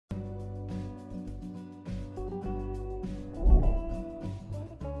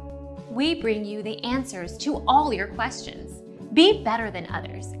We bring you the answers to all your questions. Be better than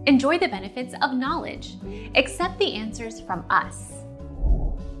others. Enjoy the benefits of knowledge. Accept the answers from us.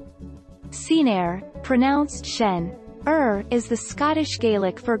 Senair, pronounced Shen. Is the Scottish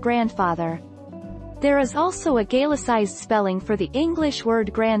Gaelic for grandfather. There is also a Gaelicized spelling for the English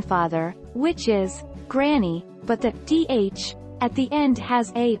word grandfather, which is granny, but the dh at the end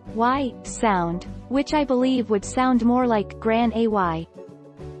has a y sound, which I believe would sound more like gran ay.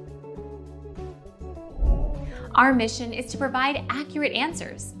 Our mission is to provide accurate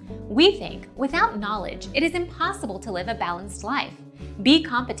answers. We think without knowledge, it is impossible to live a balanced life. Be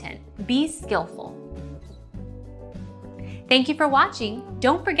competent, be skillful. Thank you for watching.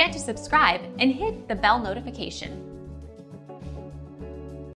 Don't forget to subscribe and hit the bell notification.